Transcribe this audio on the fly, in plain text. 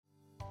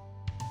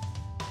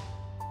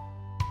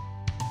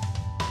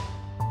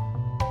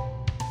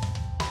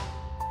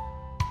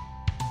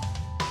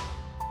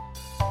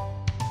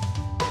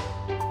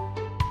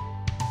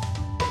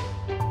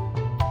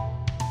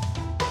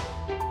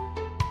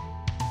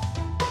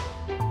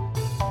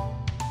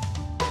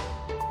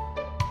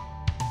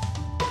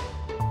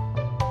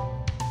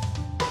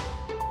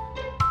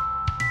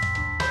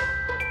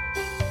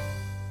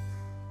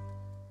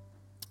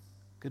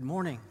Good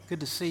morning.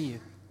 Good to see you.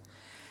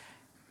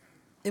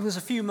 It was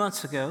a few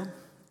months ago,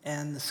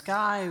 and the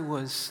sky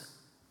was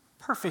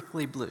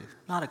perfectly blue,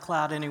 not a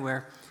cloud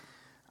anywhere.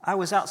 I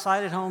was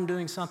outside at home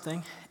doing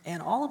something,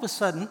 and all of a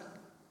sudden,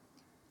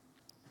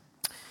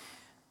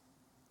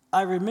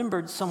 I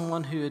remembered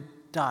someone who had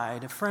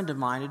died, a friend of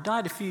mine who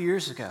died a few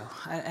years ago.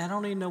 I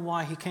don't even know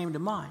why he came to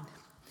mind,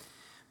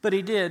 but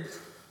he did.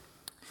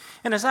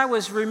 And as I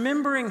was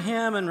remembering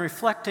him and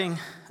reflecting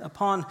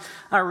upon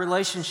our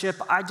relationship,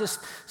 I just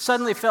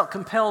suddenly felt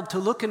compelled to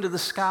look into the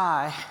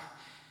sky,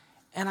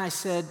 and I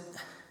said,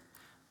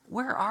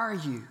 "Where are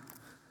you?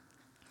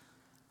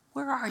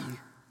 Where are you?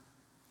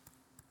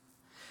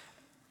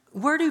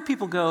 Where do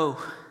people go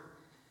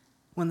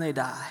when they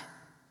die?"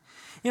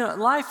 You know,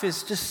 life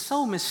is just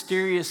so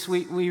mysterious.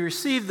 We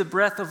receive the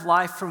breath of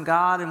life from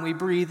God, and we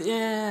breathe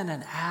in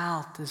and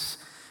out this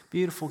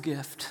beautiful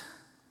gift.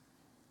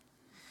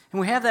 And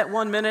we have that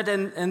 1 minute,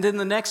 and then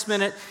the next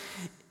minute,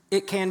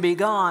 it can be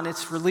gone.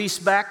 It's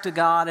released back to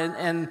God,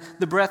 and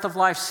the breath of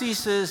life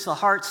ceases, the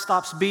heart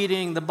stops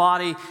beating, the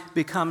body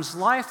becomes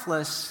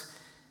lifeless.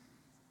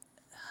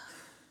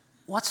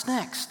 What's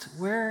next?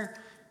 Where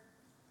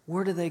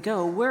do they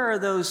go? Where are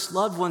those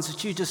loved ones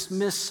that you just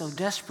miss so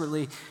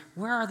desperately?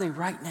 Where are they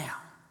right now?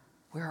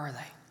 Where are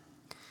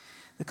they?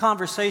 The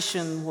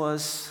conversation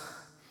was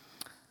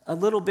a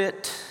little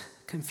bit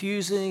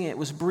confusing. It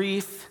was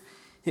brief.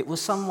 It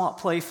was somewhat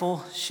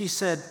playful. She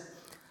said,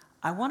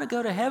 "I want to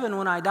go to heaven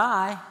when I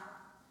die,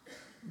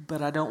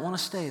 but I don't want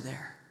to stay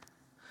there."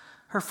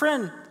 Her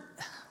friend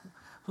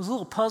was a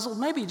little puzzled,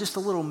 maybe just a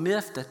little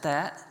miffed at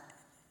that,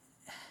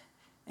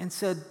 and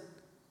said,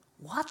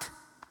 "What?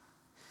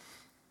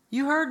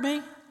 You heard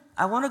me.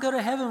 I want to go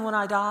to heaven when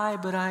I die,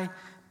 but I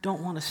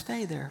don't want to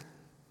stay there."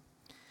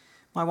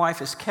 My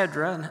wife is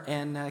Kedra,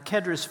 and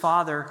Kedra's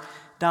father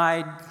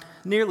died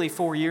nearly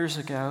 4 years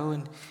ago,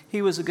 and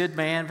he was a good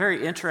man,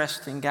 very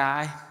interesting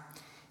guy.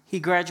 He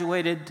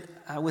graduated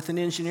with an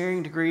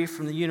engineering degree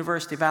from the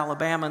University of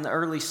Alabama in the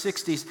early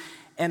 60s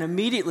and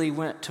immediately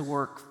went to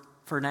work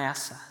for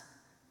NASA.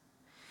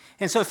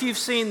 And so if you've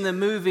seen the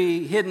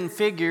movie Hidden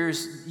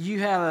Figures,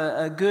 you have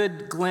a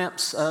good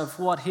glimpse of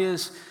what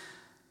his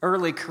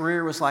early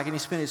career was like, and he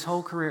spent his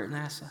whole career at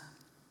NASA.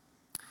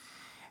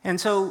 And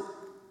so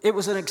it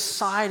was an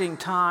exciting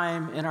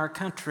time in our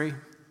country.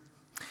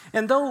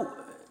 And though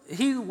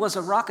he was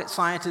a rocket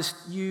scientist,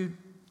 you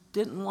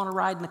didn't want to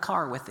ride in the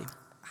car with him.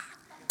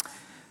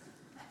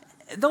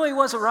 Though he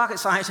was a rocket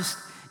scientist,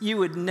 you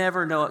would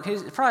never know it.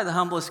 He's probably the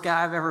humblest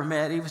guy I've ever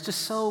met. He was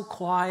just so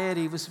quiet.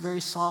 He was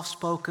very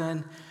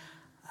soft-spoken.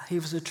 He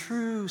was a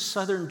true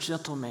Southern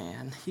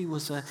gentleman. He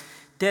was a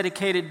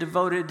dedicated,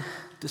 devoted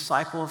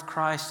disciple of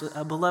Christ,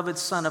 a beloved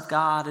son of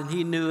God, and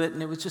he knew it,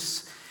 and it was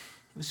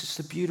just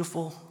a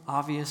beautiful,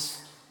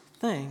 obvious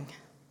thing.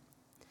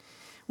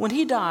 When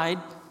he died,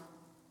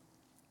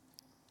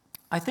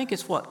 I think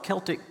it's what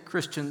Celtic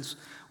Christians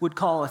would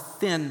call a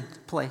thin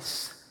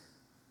place.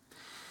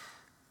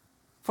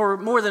 For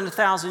more than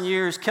 1,000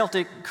 years,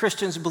 Celtic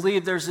Christians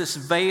believe there's this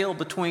veil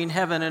between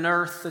heaven and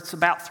earth that's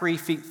about 3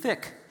 feet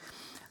thick.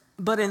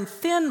 But in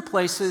thin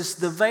places,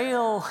 the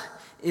veil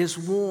is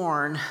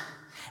worn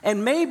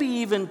and maybe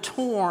even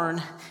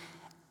torn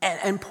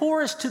and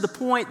porous to the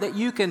point that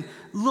you can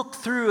look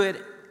through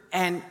it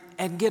and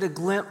get a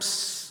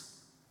glimpse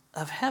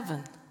of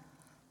heaven.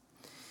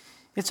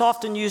 It's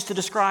often used to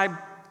describe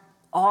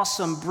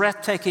awesome,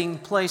 breathtaking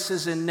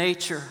places in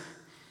nature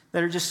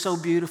that are just so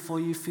beautiful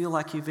you feel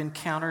like you've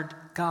encountered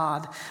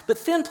God. But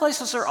thin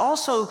places are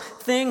also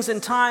things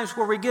and times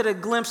where we get a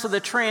glimpse of the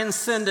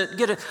transcendent,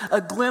 get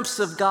a glimpse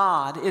of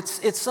God.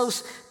 It's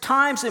those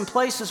times and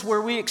places where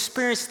we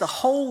experience the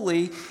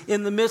holy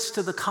in the midst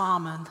of the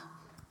common.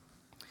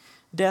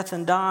 Death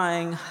and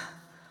dying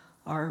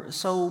are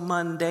so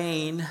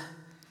mundane,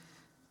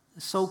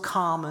 so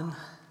common,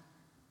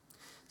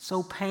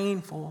 so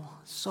painful,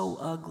 so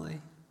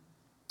ugly.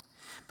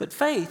 But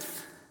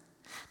faith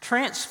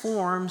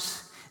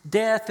transforms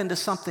death into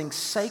something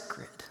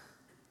sacred,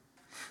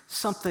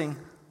 something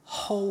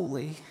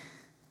holy.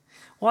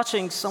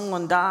 Watching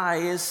someone die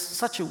is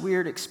such a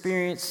weird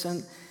experience,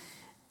 and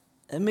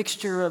a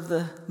mixture of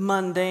the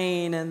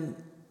mundane and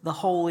the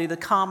holy, the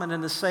common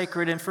and the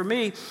sacred. And for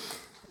me,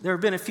 there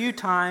have been a few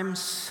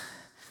times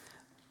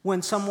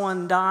when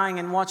someone dying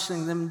and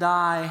watching them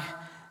die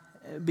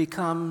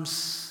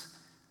becomes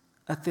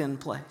a thin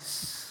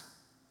place.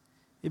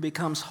 It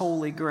becomes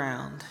holy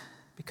ground,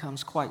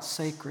 becomes quite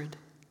sacred.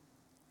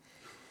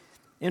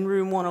 In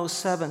room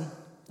 107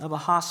 of a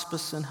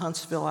hospice in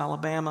Huntsville,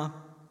 Alabama,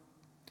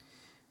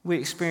 we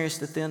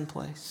experienced a thin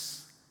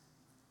place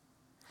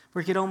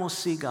where you could almost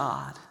see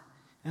God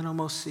and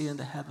almost see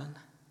into heaven.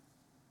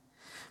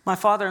 My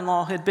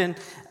father-in-law had been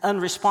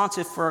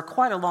unresponsive for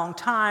quite a long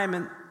time,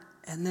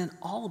 and then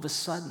all of a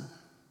sudden,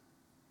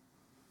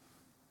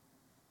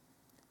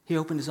 he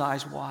opened his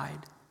eyes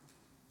wide.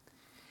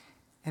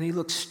 And he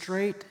looked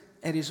straight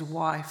at his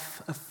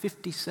wife of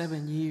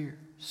 57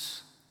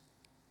 years,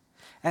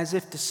 as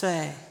if to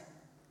say,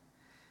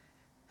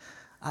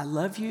 "I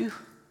love you,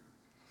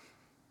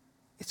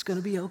 It's going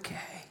to be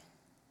okay.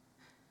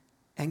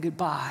 And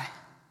goodbye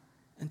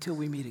until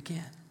we meet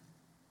again.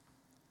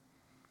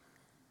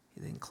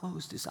 He then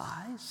closed his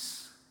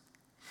eyes,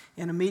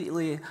 and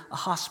immediately a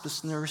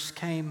hospice nurse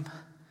came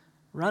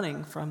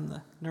running from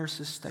the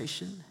nurse's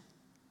station.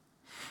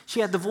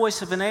 She had the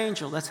voice of an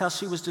angel. That's how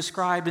she was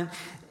described. And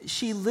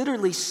she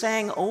literally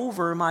sang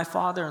over my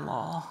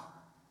father-in-law,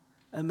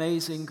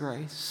 Amazing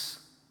Grace.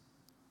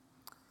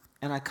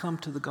 And I come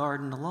to the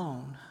garden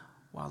alone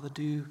while the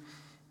dew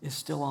is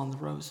still on the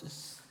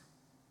roses.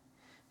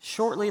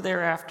 Shortly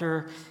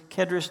thereafter,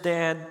 Kedra's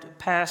dad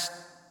passed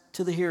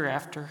to the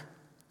hereafter.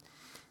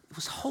 It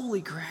was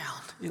holy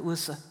ground. It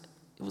was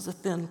a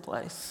thin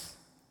place.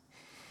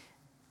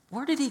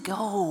 Where did he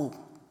go?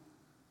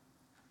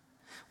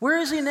 Where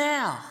is he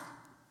now?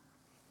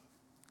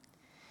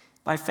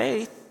 By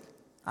faith,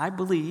 I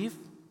believe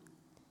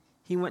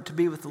he went to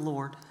be with the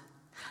Lord.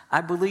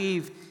 I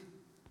believe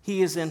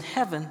he is in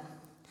heaven.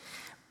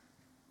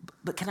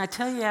 But can I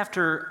tell you,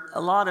 after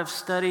a lot of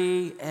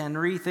study and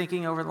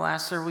rethinking over the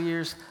last several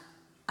years,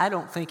 I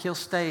don't think he'll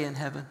stay in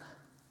heaven.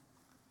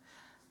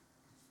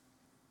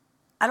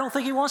 I don't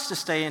think he wants to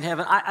stay in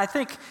heaven. I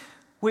think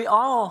we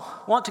all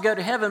want to go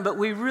to heaven, but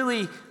we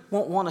really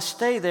won't want to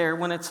stay there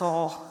when it's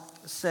all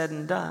said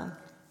and done.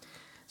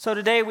 So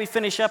today we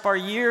finish up our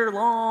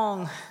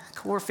year-long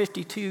Core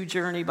 52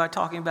 journey by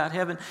talking about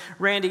heaven.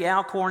 Randy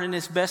Alcorn, in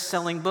his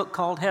best-selling book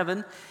called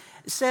Heaven,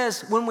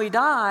 says when we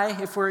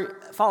die, if we're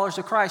followers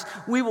of Christ,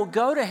 we will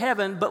go to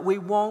heaven, but we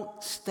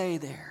won't stay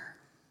there.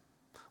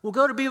 We'll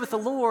go to be with the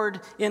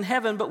Lord in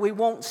heaven, but we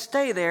won't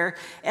stay there.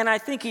 And I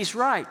think he's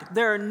right.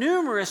 There are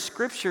numerous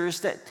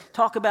scriptures that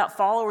talk about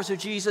followers of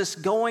Jesus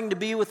going to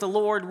be with the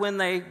Lord when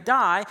they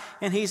die,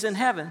 and he's in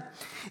heaven.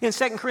 In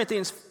 2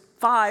 Corinthians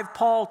 5,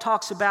 Paul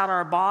talks about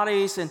our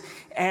bodies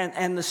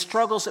and the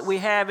struggles that we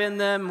have in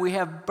them. We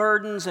have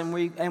burdens and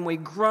we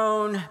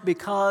groan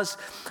because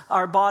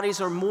our bodies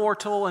are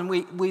mortal and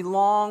we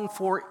long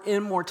for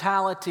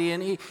immortality.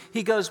 And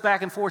he goes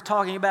back and forth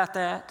talking about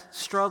that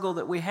struggle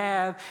that we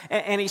have.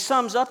 And he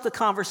sums up the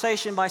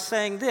conversation by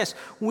saying this: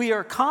 we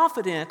are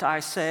confident, I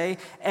say,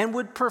 and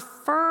would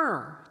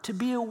prefer to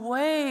be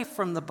away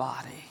from the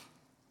body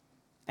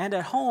and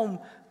at home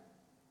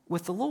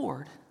with the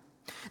Lord.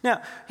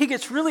 Now, he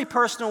gets really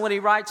personal when he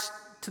writes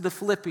to the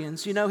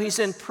Philippians. You know, he's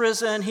in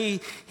prison. He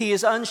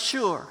is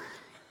unsure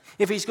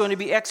if he's going to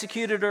be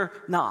executed or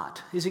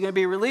not. Is he going to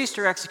be released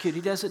or executed?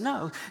 He doesn't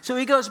know. So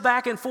he goes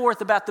back and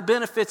forth about the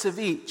benefits of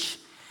each.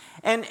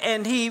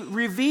 And he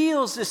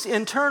reveals this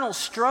internal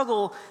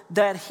struggle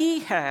that he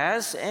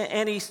has.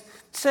 And he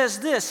says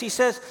this. He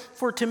says,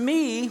 "For to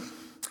me,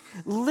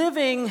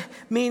 living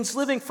means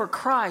living for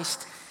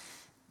Christ.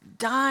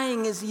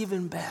 Dying is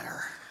even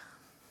better.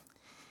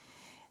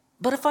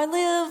 But if I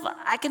live,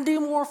 I can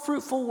do more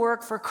fruitful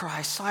work for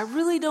Christ. So I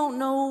really don't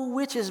know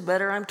which is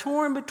better. I'm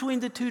torn between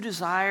the two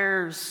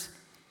desires.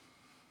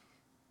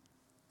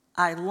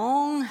 I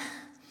long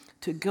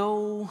to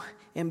go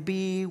and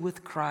be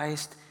with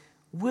Christ,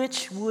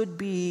 which would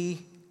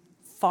be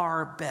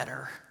far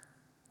better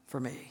for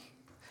me."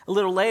 A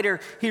little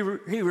later, he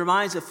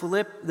reminds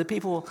the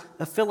people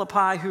of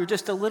Philippi who are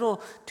just a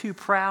little too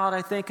proud,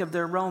 I think, of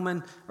their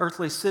Roman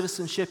earthly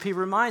citizenship. He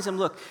reminds them,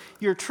 look,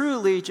 your true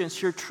allegiance,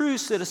 your true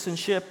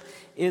citizenship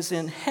is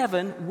in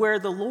heaven where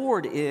the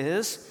Lord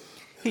is.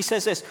 He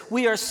says this: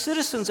 we are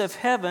citizens of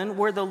heaven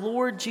where the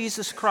Lord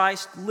Jesus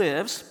Christ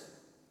lives,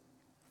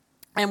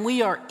 and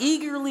we are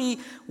eagerly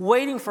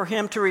waiting for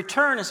him to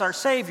return as our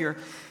Savior.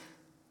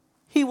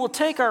 He will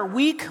take our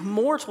weak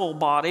mortal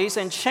bodies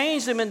and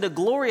change them into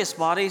glorious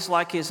bodies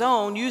like his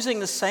own, using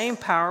the same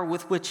power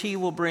with which he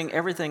will bring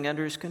everything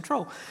under his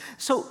control.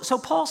 So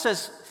Paul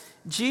says,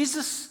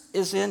 Jesus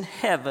is in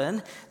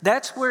heaven.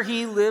 That's where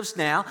he lives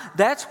now.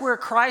 That's where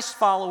Christ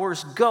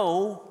followers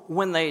go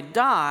when they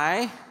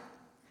die.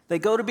 They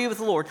go to be with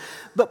the Lord.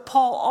 But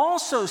Paul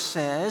also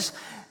says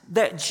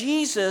that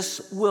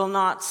Jesus will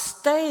not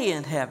stay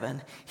in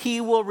heaven.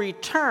 He will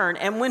return.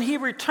 And when he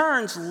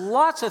returns,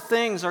 lots of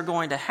things are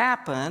going to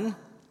happen,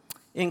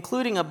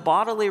 including a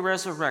bodily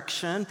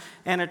resurrection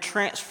and a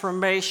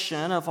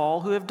transformation of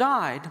all who have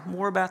died.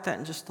 More about that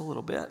in just a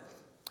little bit.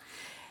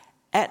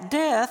 At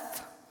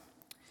death,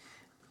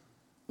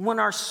 when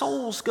our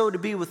souls go to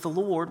be with the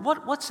Lord,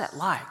 what's that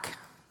like?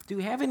 Do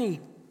we have any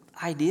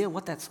idea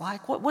what that's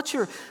like? What's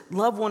your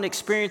loved one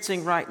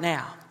experiencing right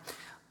now?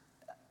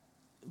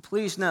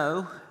 Please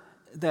know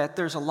that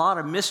there's a lot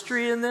of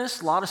mystery in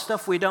this, a lot of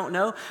stuff we don't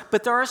know,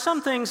 but there are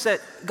some things that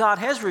God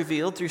has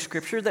revealed through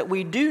Scripture that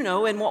we do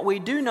know, and what we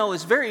do know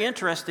is very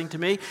interesting to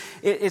me.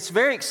 It's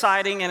very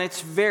exciting, and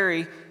it's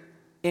very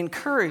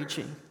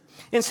encouraging.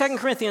 In 2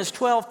 Corinthians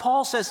 12,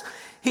 Paul says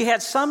he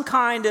had some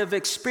kind of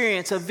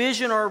experience, a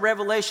vision or a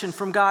revelation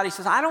from God. He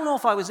says, I don't know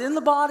if I was in the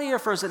body or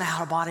if it was an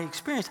out-of-body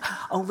experience.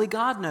 Only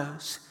God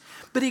knows.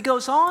 But he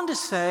goes on to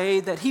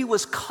say that he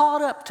was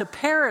caught up to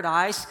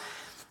paradise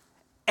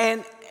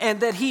and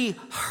that he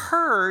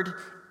heard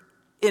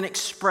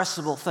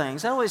inexpressible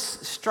things. That always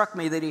struck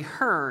me that he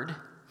heard.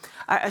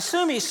 I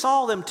assume he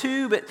saw them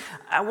too, but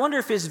I wonder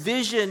if his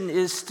vision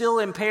is still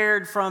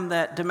impaired from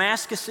that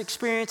Damascus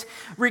experience.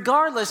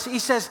 Regardless, he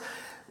says,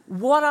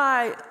 what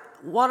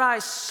I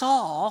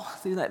saw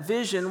through that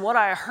vision, what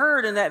I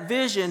heard in that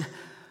vision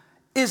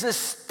is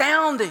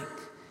astounding.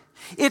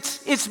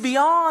 It's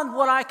beyond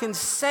what I can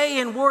say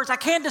in words. I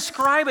can't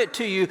describe it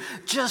to you.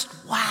 Just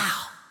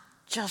wow.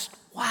 Just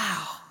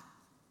wow.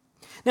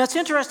 Now, it's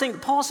interesting.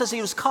 Paul says he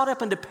was caught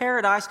up into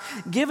paradise,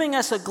 giving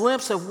us a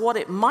glimpse of what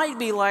it might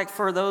be like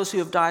for those who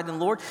have died in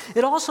the Lord.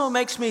 It also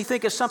makes me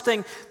think of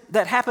something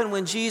that happened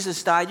when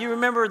Jesus died. You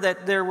remember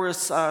that there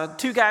was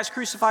two guys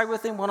crucified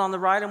with him, one on the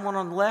right and one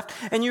on the left.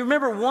 And you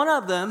remember one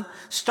of them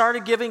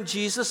started giving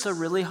Jesus a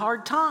really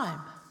hard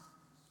time,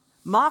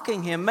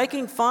 mocking him,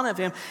 making fun of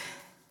him.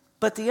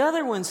 But the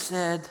other one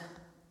said,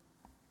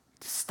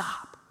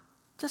 stop.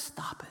 Just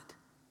stop it.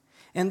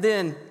 And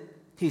then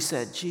he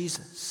said,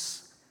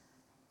 Jesus,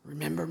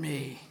 remember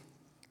me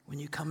when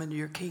you come into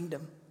your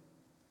kingdom.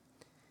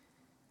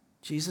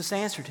 Jesus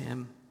answered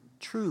him,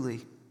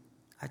 truly,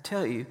 I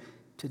tell you,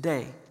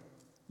 today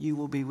you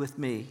will be with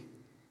me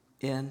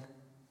in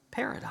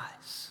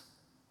paradise.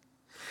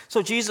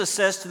 So Jesus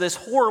says to this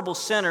horrible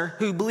sinner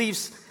who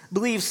believes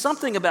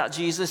something about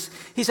Jesus,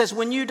 he says,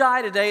 when you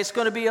die today, it's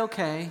going to be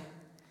okay.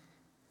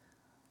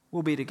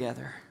 We'll be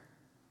together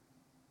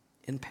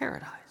in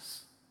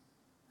paradise.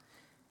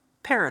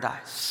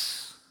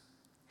 Paradise.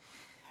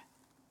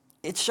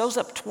 It shows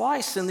up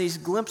twice in these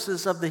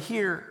glimpses of the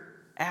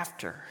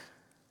hereafter,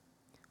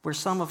 where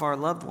some of our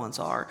loved ones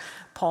are.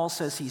 Paul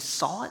says he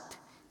saw it,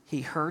 he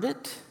heard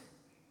it.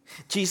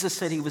 Jesus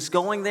said he was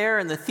going there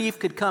and the thief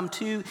could come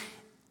too,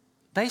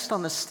 based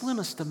on the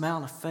slimmest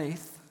amount of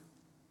faith.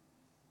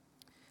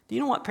 Do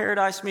you know what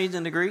paradise means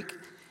in the Greek?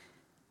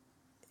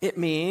 It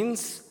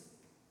means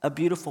a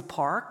beautiful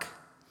park,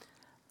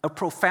 a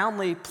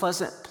profoundly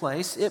pleasant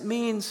place. It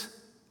means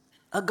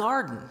a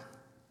garden.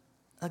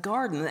 A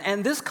garden.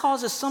 And this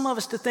causes some of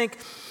us to think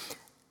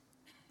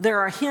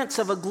there are hints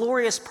of a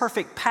glorious,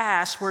 perfect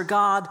past where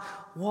God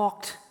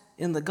walked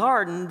in the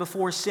garden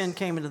before sin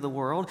came into the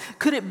world.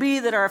 Could it be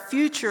that our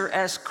future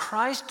as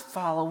Christ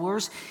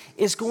followers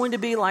is going to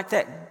be like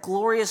that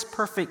glorious,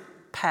 perfect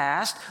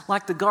past,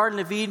 like the Garden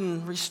of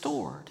Eden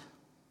restored?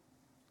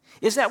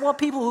 Is that what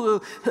people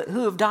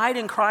who have died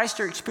in Christ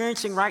are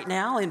experiencing right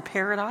now in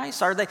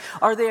paradise? Are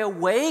they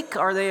awake?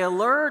 Are they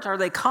alert? Are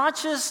they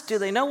conscious? Do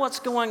they know what's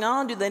going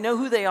on? Do they know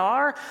who they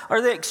are?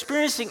 Are they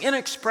experiencing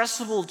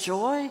inexpressible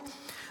joy?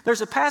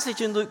 There's a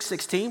passage in Luke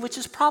 16, which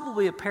is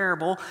probably a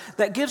parable,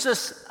 that gives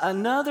us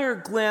another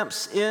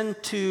glimpse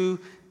into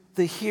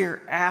the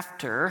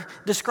hereafter.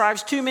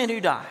 Describes two men who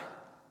die.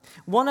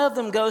 One of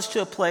them goes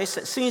to a place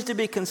that seems to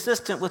be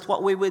consistent with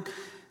what we would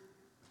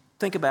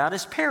think about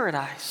as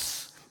paradise,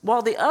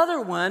 while the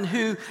other one,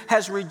 who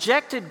has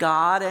rejected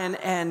God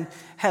and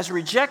has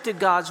rejected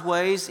God's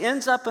ways,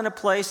 ends up in a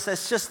place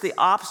that's just the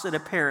opposite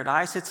of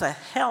paradise. It's a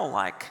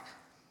hell-like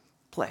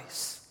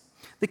place.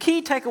 The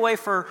key takeaway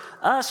for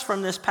us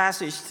from this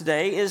passage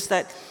today is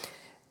that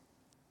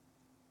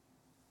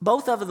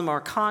both of them are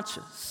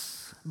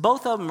conscious.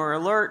 Both of them are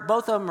alert.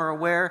 Both of them are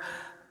aware.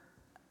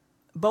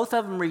 Both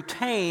of them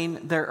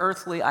retain their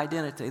earthly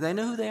identity. They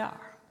know who they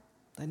are.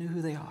 They know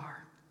who they are.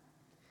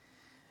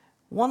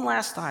 One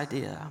last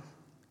idea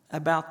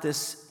about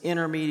this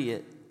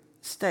intermediate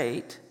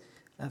state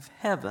of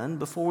heaven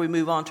before we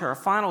move on to our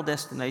final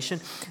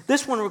destination.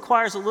 This one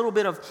requires a little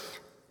bit of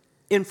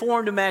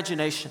informed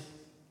imagination.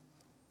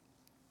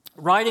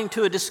 Writing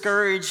to a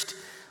discouraged,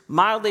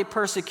 mildly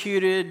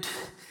persecuted,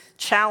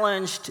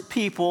 challenged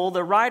people,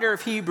 the writer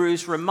of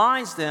Hebrews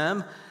reminds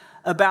them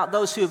about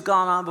those who have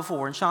gone on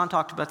before. And Sean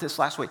talked about this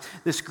last week.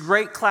 This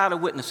great cloud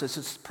of witnesses.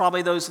 It's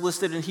probably those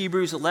listed in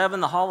Hebrews 11,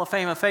 the Hall of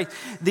Fame of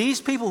Faith.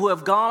 These people who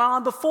have gone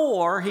on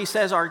before, he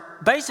says, are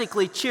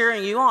basically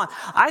cheering you on.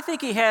 I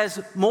think he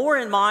has more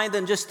in mind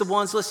than just the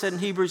ones listed in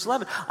Hebrews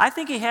 11. I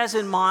think he has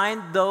in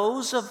mind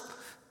those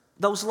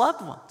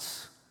loved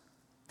ones.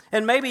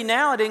 And maybe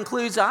now it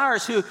includes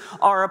ours who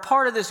are a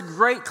part of this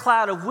great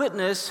cloud of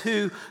witness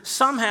who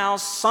somehow,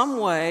 some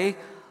way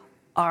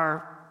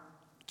are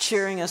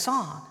cheering us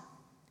on.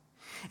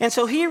 And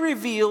so he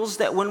reveals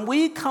that when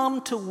we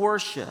come to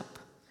worship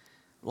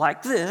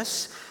like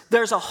this,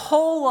 there's a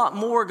whole lot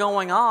more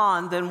going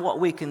on than what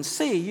we can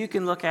see. You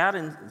can look out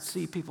and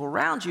see people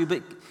around you,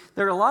 but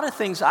there are a lot of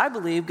things, I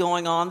believe,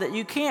 going on that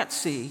you can't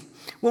see.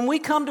 When we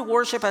come to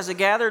worship as a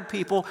gathered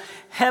people,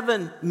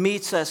 heaven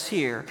meets us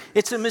here.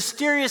 It's a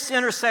mysterious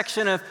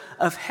intersection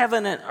of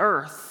heaven and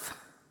earth.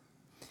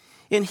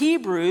 In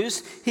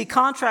Hebrews, he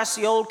contrasts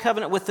the old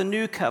covenant with the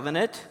new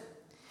covenant.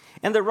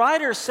 And the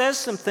writer says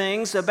some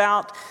things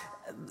about,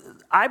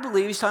 I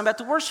believe he's talking about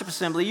the worship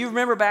assembly. You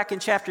remember back in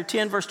chapter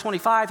 10, verse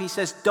 25, he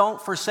says,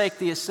 don't forsake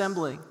the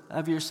assembling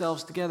of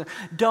yourselves together.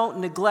 Don't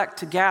neglect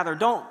to gather.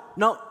 Don't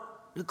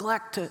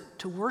neglect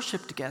to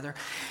worship together.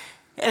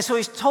 And so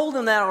he's told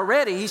them that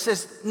already. He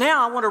says,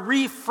 now I want to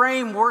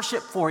reframe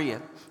worship for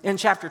you in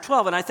chapter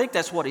 12. And I think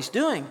that's what he's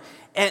doing.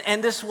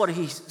 And this is what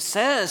he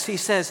says. He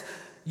says,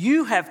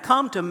 you have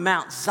come to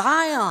Mount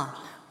Zion.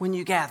 when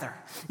you gather.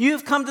 You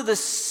have come to the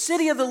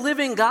city of the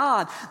living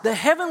God, the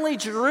heavenly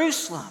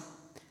Jerusalem,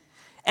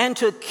 and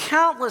to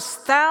countless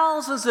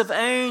thousands of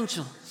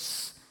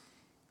angels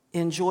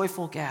in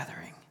joyful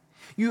gathering.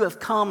 You have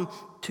come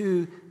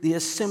to the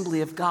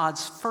assembly of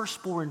God's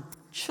firstborn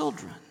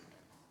children,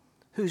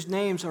 whose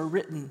names are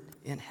written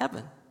in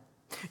heaven.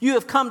 You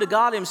have come to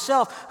God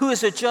himself, who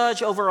is a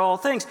judge over all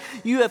things.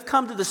 You have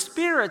come to the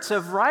spirits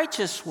of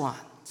righteous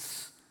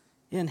ones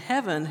in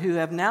heaven who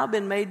have now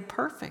been made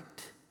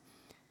perfect.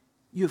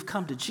 You have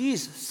come to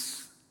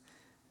Jesus,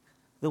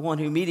 the one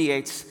who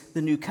mediates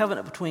the new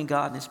covenant between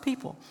God and his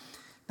people.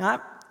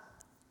 Now,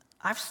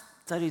 I've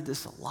studied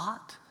this a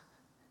lot,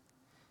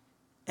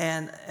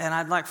 and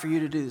I'd like for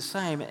you to do the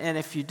same. And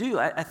if you do,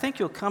 I think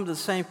you'll come to the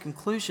same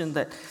conclusion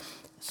that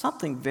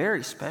something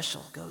very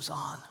special goes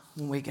on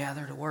when we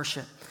gather to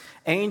worship.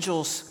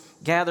 Angels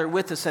gather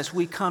with us as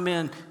we come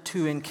in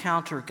to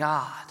encounter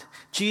God.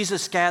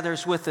 Jesus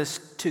gathers with us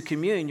to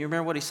commune. You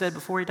remember what he said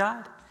before he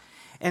died?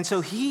 And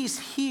so he's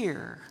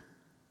here.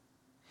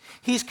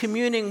 He's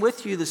communing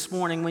with you this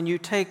morning when you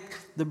take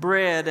the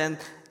bread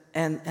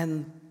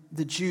and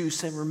the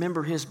juice and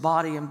remember his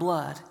body and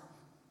blood.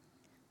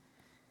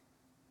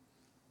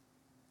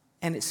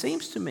 And it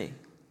seems to me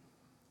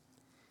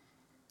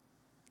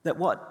that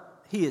what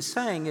he is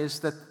saying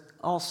is that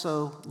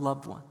also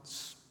loved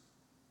ones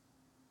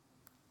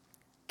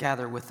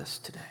gather with us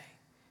today.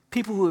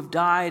 People who have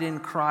died in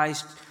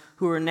Christ,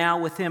 who are now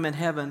with him in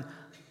heaven,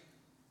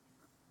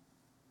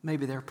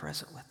 maybe they're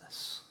present with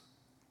us.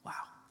 Wow.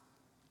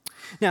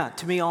 Now,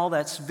 to me, all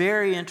that's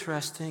very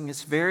interesting.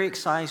 It's very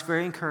exciting. It's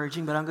very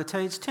encouraging. But I'm going to tell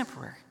you it's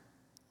temporary.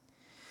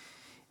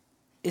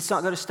 It's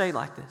not going to stay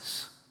like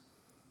this.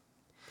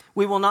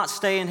 We will not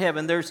stay in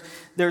heaven.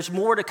 There's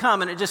more to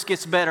come, and it just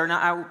gets better. Now,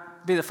 I'll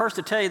be the first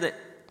to tell you that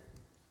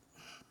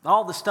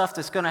all the stuff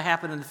that's going to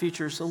happen in the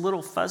future is a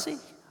little fuzzy,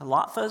 a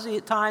lot fuzzy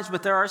at times.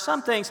 But there are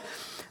some things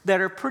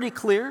that are pretty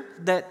clear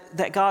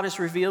that God has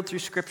revealed through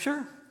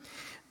Scripture.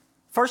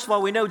 First of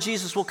all, we know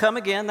Jesus will come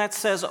again. That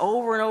says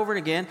over and over and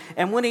again.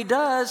 And when he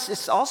does,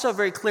 it's also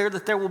very clear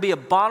that there will be a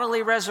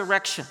bodily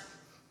resurrection.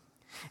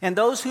 And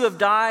those who have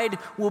died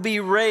will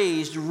be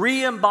raised,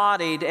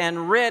 re-embodied,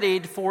 and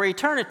readied for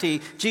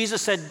eternity.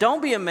 Jesus said,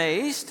 don't be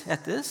amazed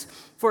at this,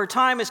 for a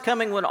time is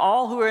coming when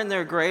all who are in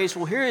their graves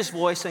will hear his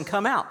voice and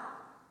come out.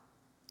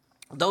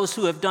 Those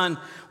who have done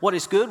what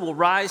is good will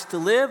rise to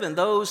live, and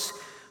those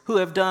who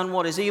have done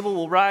what is evil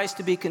will rise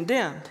to be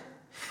condemned.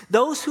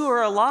 Those who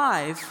are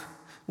alive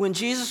when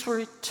Jesus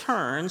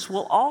returns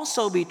will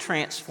also be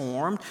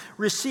transformed,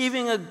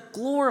 receiving a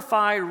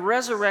glorified,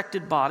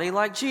 resurrected body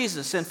like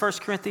Jesus. In 1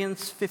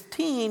 Corinthians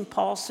 15,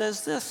 Paul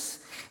says this.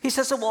 He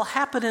says it will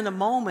happen in a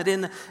moment,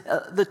 in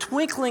the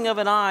twinkling of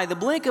an eye, the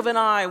blink of an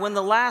eye, when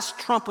the last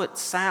trumpet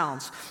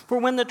sounds. For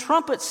when the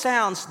trumpet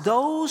sounds,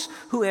 those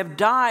who have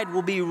died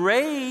will be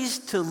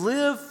raised to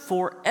live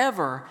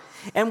forever.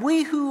 And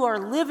we who are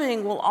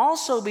living will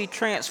also be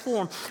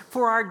transformed.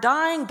 For our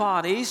dying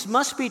bodies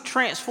must be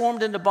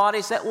transformed into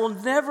bodies that will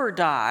never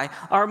die.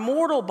 Our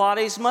mortal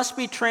bodies must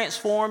be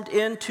transformed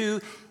into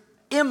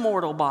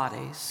immortal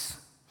bodies.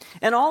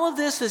 And all of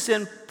this is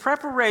in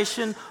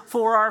preparation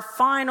for our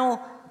final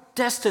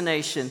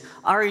destination,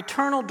 our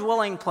eternal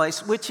dwelling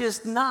place, which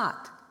is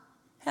not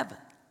heaven,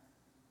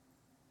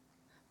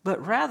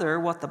 but rather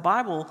what the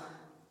Bible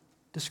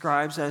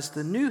describes as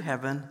the new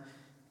heaven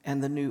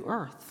and the new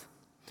earth.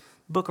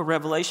 Book of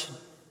Revelation,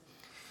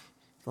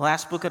 the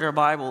last book of our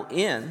Bible,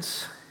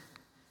 ends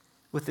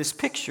with this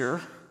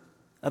picture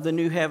of the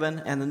new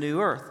heaven and the new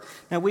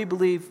earth. Now, we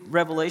believe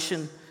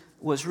Revelation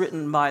was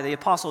written by the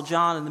Apostle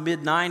John in the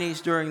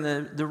mid-90s during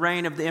the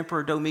reign of the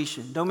Emperor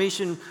Domitian.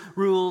 Domitian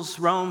rules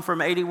Rome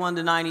from 81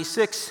 to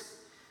 96.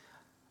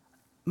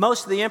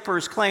 Most of the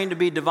emperors claimed to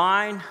be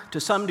divine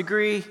to some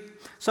degree.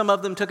 Some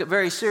of them took it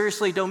very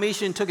seriously.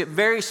 Domitian took it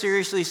very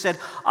seriously. He said,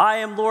 I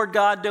am Lord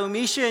God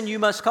Domitian, you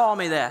must call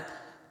me that.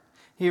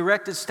 He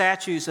erected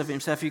statues of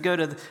himself. If you go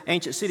to the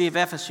ancient city of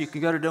Ephesus, you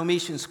can go to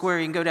Domitian Square.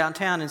 You can go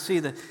downtown and see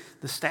the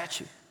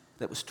statue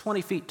that was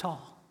 20 feet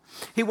tall.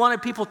 He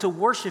wanted people to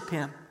worship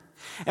him.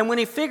 And when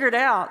he figured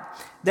out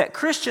that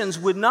Christians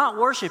would not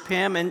worship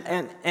him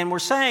and were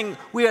saying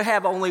we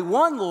have only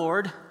one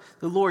Lord,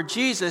 the Lord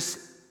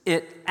Jesus,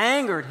 it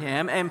angered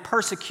him and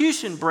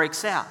persecution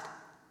breaks out.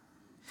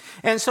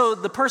 And so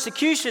the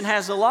persecution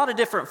has a lot of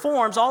different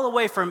forms, all the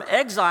way from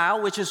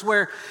exile, which is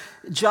where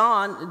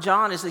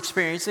John is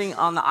experiencing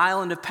on the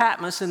island of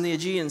Patmos in the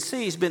Aegean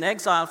Sea. He's been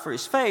exiled for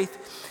his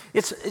faith.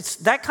 It's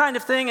that kind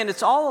of thing, and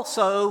it's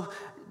also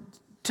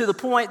to the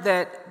point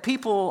that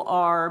people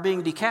are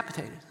being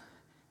decapitated.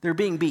 They're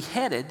being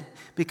beheaded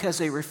because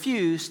they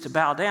refuse to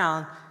bow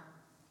down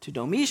to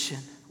Domitian.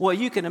 Well,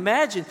 you can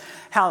imagine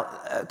how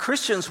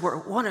Christians were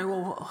wondering,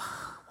 well,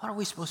 what are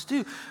we supposed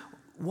to do?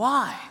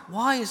 Why?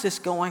 Why is this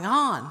going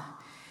on?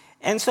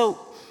 And so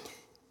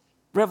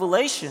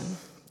Revelation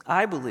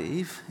I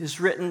believe,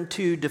 is written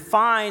to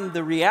define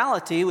the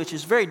reality, which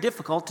is very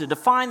difficult, to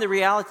define the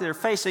reality they're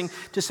facing,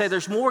 to say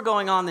there's more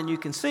going on than you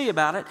can see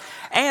about it,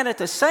 and at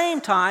the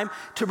same time,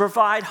 to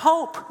provide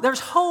hope. There's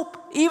hope.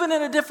 Even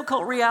in a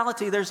difficult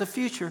reality, there's a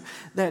future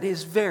that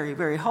is very,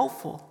 very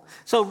hopeful.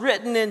 So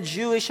written in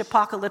Jewish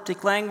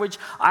apocalyptic language,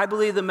 I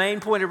believe the main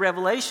point of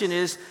Revelation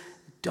is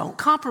don't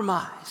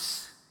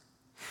compromise.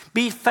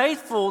 Be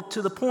faithful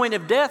to the point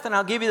of death, and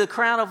I'll give you the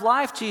crown of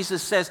life,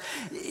 Jesus says.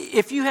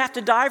 If you have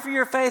to die for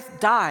your faith,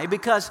 die,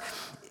 because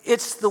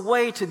it's the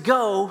way to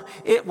go.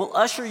 It will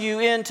usher you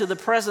into the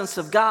presence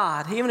of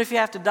God. Even if you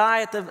have to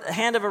die at the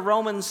hand of a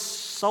Roman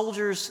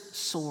soldier's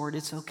sword,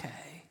 it's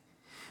okay,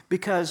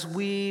 because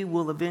we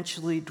will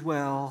eventually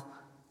dwell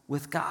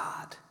with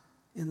God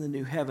in the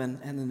new heaven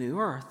and the new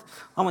earth.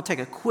 I'm going to take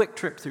a quick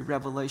trip through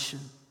Revelation,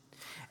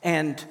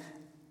 and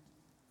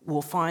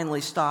we'll finally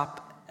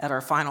stop at our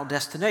final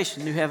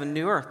destination, new heaven,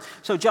 new earth.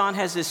 So John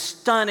has this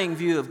stunning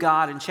view of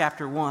God in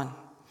chapter 1.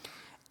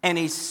 And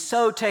he's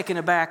so taken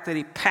aback that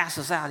he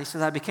passes out. He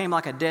says, I became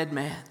like a dead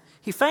man.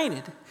 He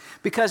fainted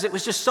because it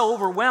was just so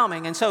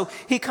overwhelming. And so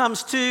he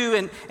comes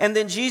to, and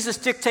then Jesus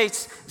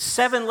dictates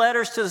 7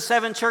 letters to the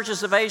 7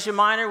 churches of Asia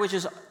Minor, which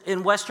is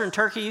in western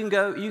Turkey. You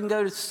can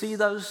go to see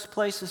those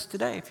places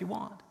today if you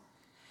want.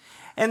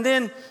 And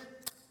then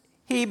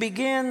he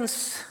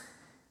begins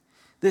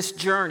this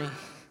journey.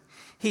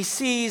 He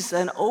sees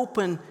an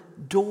open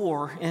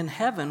door in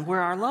heaven where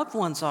our loved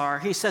ones are.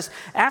 He says,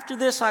 after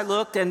this I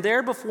looked, and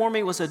there before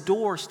me was a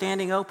door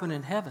standing open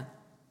in heaven.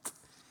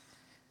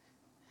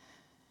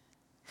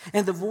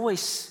 And the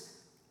voice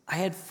I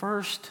had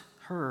first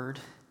heard,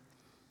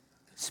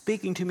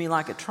 speaking to me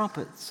like a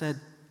trumpet, said,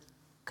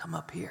 come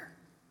up here,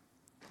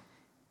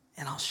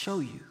 and I'll show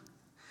you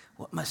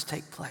what must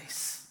take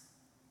place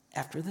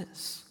after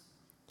this.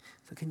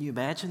 So can you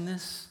imagine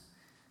this?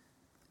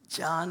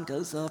 John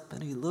goes up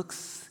and he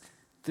looks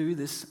through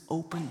this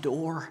open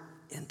door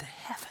into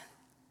heaven.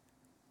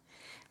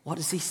 What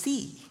does he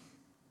see?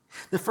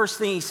 The first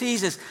thing he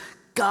sees is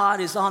God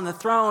is on the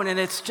throne, and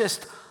it's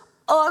just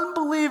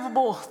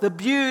unbelievable. The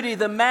beauty,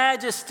 the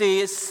majesty,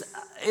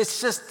 it's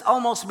just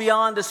almost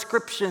beyond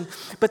description.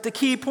 But the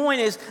key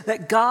point is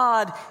that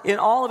God, in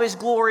all of his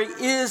glory,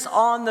 is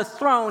on the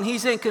throne.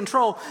 He's in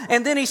control.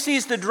 And then he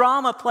sees the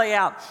drama play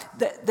out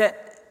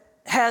that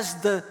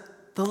has the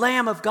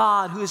Lamb of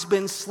God who has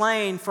been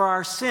slain for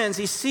our sins.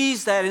 He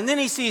sees that, and then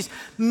he sees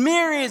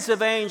myriads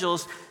of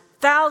angels,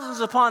 thousands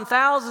upon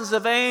thousands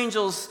of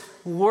angels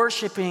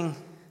worshiping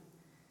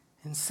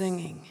and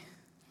singing.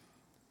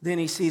 Then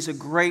he sees a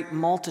great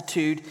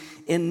multitude,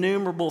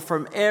 innumerable,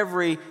 from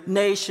every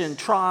nation,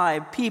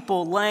 tribe,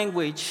 people,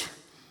 language,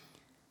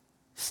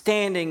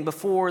 standing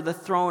before the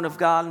throne of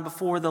God and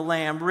before the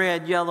Lamb.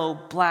 Red, yellow,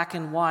 black,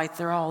 and white,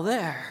 they're all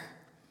there.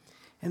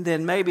 And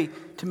then maybe,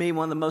 to me,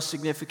 one of the most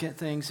significant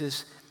things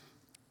is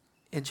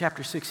in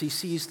chapter 6, he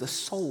sees the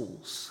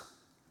souls.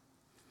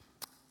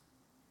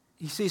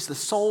 He sees the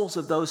souls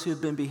of those who have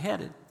been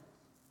beheaded.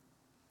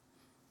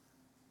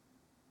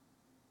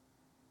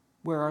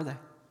 Where are they?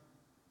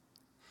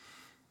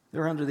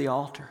 They're under the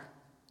altar.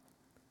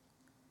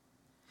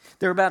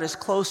 They're about as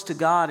close to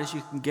God as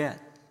you can get.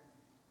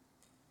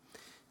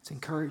 It's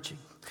encouraging.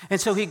 And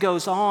so he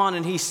goes on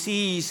and he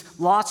sees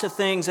lots of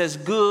things as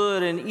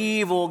good and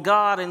evil.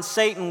 God and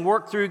Satan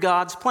work through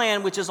God's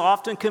plan, which is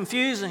often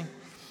confusing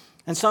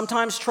and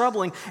sometimes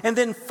troubling. And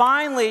then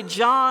finally,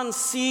 John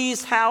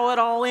sees how it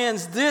all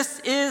ends. This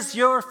is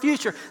your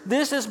future.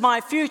 This is my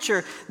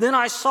future. Then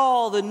I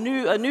saw a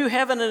new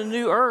heaven and a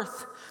new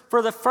earth.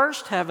 For the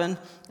first heaven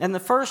and the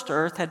first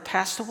earth had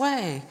passed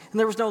away, and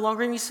there was no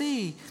longer any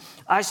sea.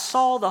 I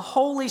saw the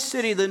holy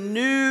city, the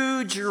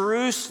new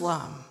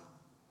Jerusalem,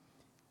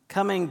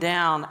 coming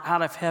down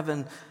out of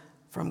heaven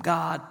from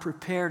God,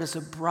 prepared as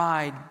a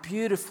bride,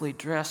 beautifully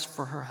dressed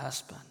for her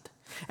husband.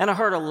 And I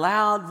heard a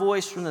loud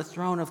voice from the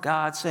throne of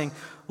God saying,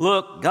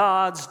 look,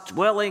 God's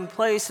dwelling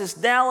place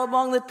is now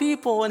among the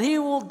people, and he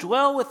will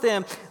dwell with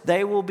them.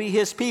 They will be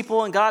his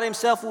people, and God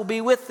himself will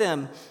be with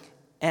them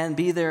and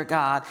be their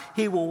God.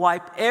 He will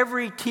wipe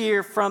every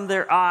tear from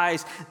their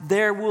eyes.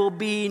 There will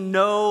be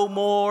no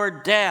more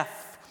death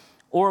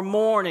or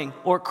mourning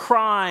or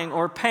crying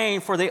or pain,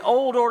 for the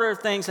old order of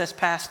things has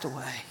passed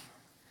away.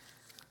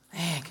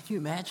 Man, can you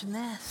imagine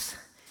this?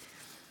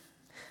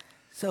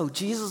 So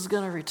Jesus is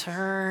going to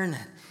return,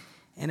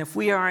 and if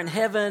we are in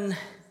heaven,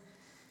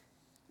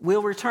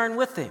 we'll return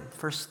with him.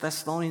 1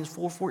 Thessalonians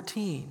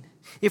 4:14.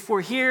 If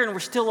we're here and we're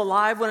still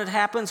alive when it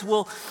happens,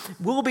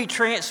 we'll be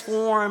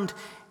transformed,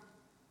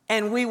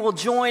 and we will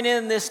join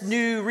in this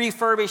new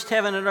refurbished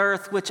heaven and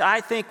earth, which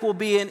I think will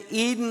be an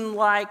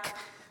Eden-like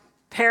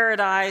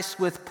paradise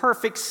with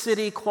perfect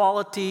city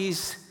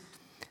qualities,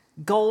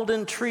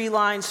 golden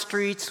tree-lined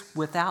streets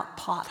without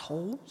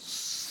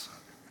potholes.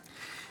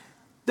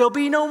 There'll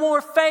be no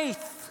more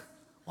faith.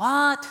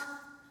 What?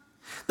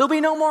 There'll be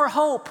no more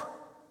hope.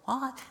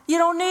 What? You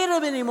don't need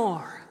them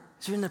anymore.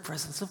 You're in the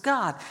presence of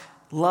God.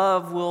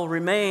 Love will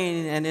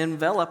remain and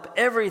envelop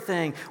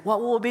everything. What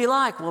will it be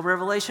like? Well,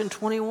 Revelation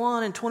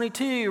 21 and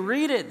 22,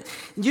 read it.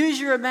 Use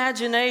your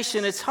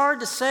imagination. It's hard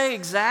to say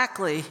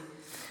exactly,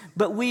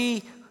 but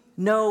we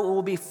know it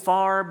will be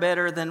far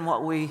better than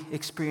what we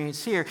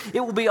experience here.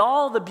 It will be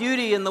all the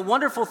beauty and the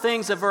wonderful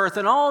things of earth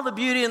and all the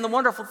beauty and the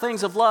wonderful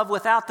things of love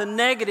without the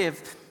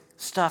negative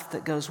stuff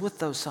that goes with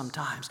those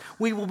sometimes.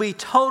 We will be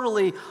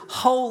totally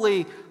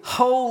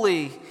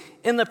holy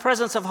in the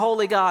presence of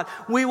holy God.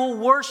 We will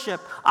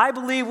worship. I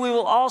believe we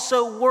will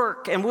also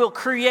work, and we'll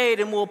create,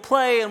 and we'll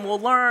play, and we'll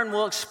learn,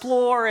 we'll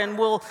explore, and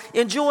we'll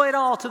enjoy it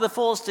all to the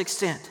fullest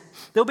extent.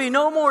 There'll be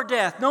no more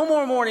death, no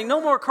more mourning,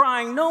 no more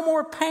crying, no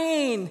more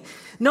pain,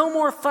 no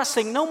more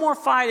fussing, no more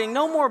fighting,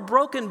 no more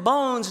broken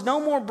bones, no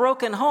more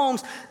broken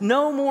homes,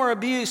 no more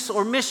abuse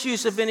or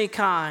misuse of any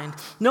kind,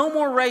 no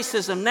more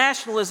racism,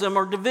 nationalism,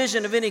 or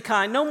division of any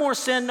kind, no more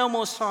sin, no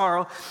more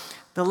sorrow.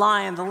 The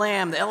lion, the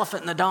lamb, the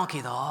elephant, and the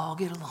donkey, they'll all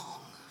get along.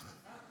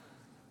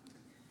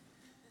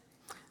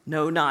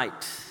 No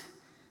night,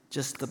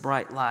 just the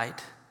bright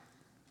light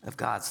of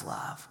God's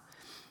love.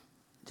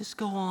 Just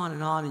go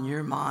on in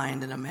your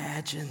mind and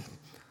imagine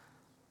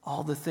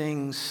all the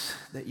things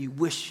that you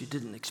wish you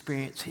didn't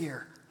experience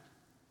here.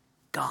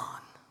 Gone.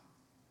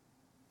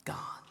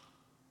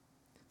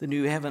 The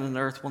new heaven and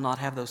earth will not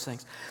have those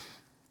things.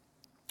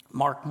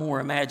 Mark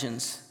Moore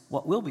imagines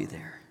what will be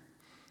there.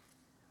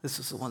 This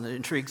is the one that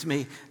intrigues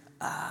me.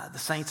 The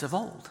saints of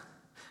old.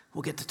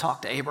 We'll get to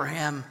talk to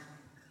Abraham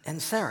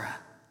and Sarah,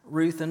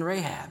 Ruth and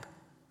Rahab,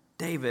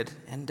 David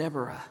and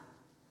Deborah,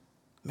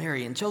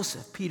 Mary and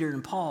Joseph, Peter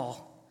and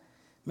Paul,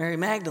 Mary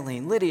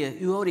Magdalene, Lydia,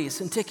 Euodia,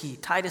 Syntyche,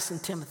 Titus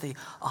and Timothy,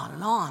 on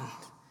and on.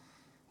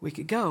 We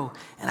could go,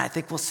 and I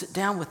think we'll sit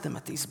down with them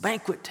at these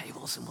banquet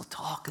tables, and we'll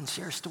talk and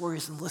share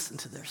stories and listen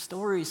to their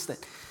stories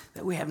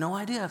that we have no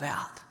idea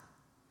about.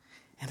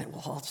 And it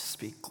will all just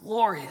be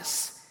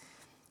glorious.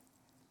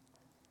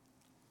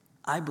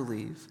 I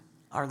believe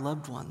our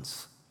loved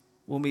ones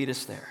will meet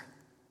us there.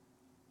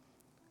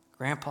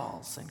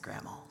 Grandpas and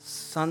grandmas,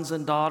 sons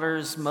and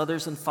daughters,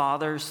 mothers and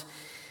fathers.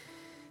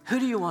 Who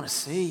do you want to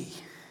see?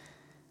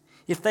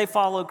 If they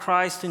follow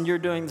Christ and you're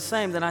doing the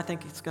same, then I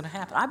think it's going to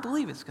happen. I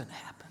believe it's going to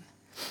happen.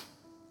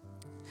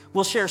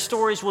 We'll share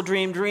stories, we'll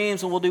dream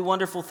dreams, and we'll do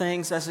wonderful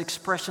things as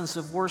expressions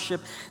of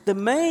worship. The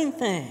main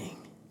thing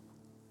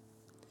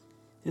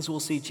is we'll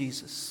see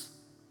Jesus.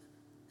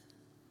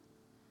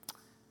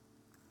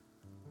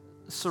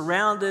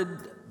 Surrounded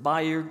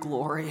by your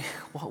glory,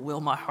 what will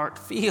my heart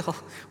feel?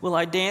 Will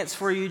I dance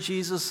for you,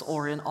 Jesus,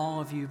 or in awe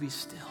of you be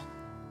still?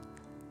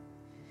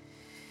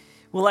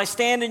 Will I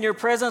stand in your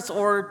presence,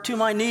 or to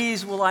my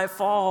knees will I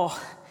fall?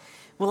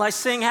 Will I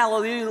sing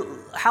hallelujah?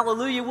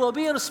 Hallelujah? Will I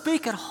be able to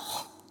speak at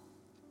all?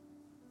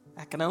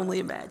 I can only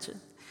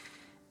imagine.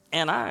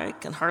 And I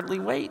can hardly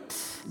wait.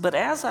 But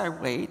as I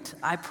wait,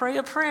 I pray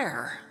a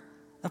prayer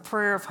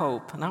of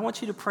hope. And I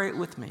want you to pray it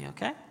with me,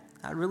 okay?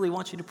 I really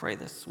want you to pray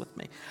this with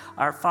me.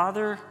 Our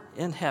Father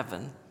in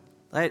heaven.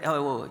 Wait.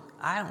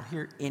 I don't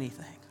hear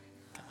anything.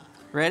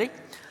 Ready?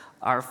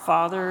 Our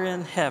Father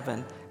in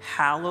heaven,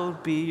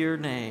 hallowed be your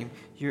name.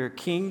 Your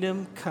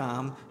kingdom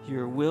come,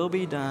 your will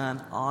be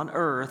done on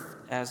earth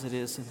as it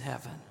is in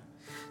heaven.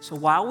 So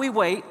while we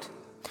wait,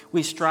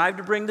 we strive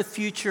to bring the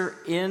future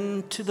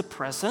into the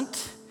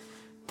present,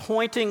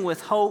 pointing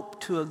with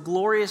hope to a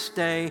glorious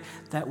day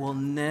that will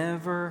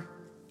never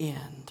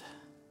end.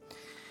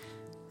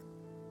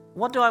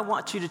 What do I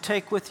want you to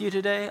take with you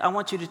today? I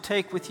want you to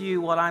take with you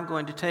what I'm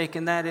going to take,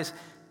 and that is,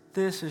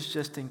 this is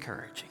just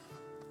encouraging.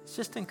 It's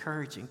just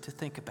encouraging to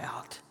think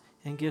about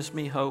and gives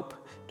me hope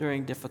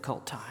during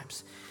difficult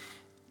times.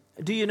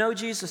 Do you know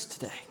Jesus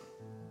today?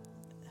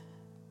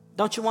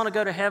 Don't you want to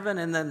go to heaven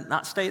and then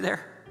not stay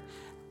there?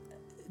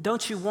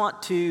 Don't you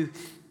want to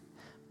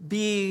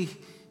be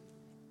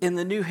in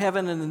the new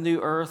heaven and the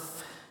new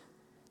earth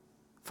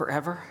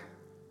forever?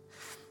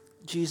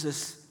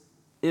 Jesus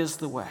is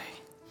the way.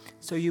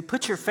 So you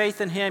put your faith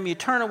in him, you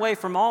turn away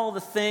from all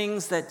the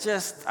things that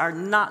just are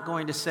not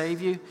going to save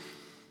you,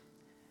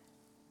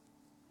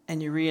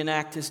 and you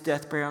reenact his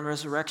death, burial, and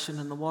resurrection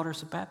in the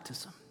waters of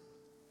baptism.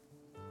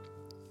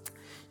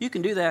 You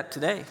can do that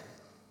today,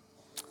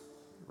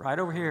 right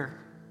over here,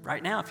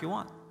 right now if you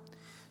want.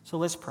 So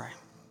let's pray.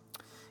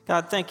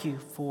 God, thank you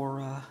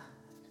for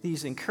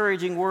these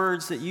encouraging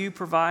words that you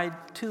provide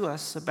to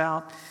us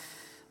about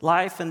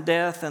life and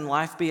death and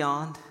life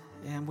beyond.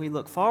 And we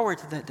look forward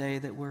to that day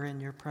that we're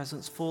in your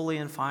presence fully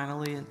and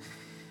finally. And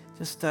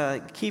just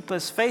keep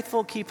us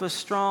faithful, keep us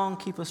strong,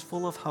 keep us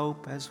full of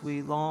hope as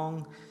we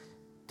long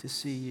to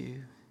see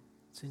you.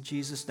 It's in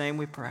Jesus' name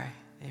we pray.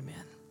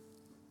 Amen.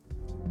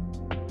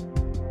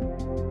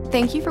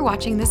 Thank you for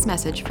watching this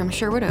message from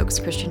Sherwood Oaks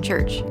Christian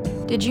Church.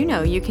 Did you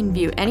know you can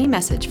view any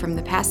message from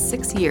the past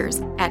 6 years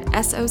at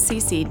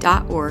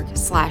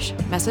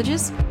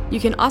socc.org/messages? You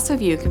can also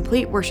view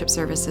complete worship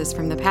services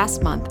from the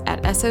past month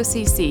at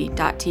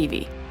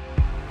socc.tv.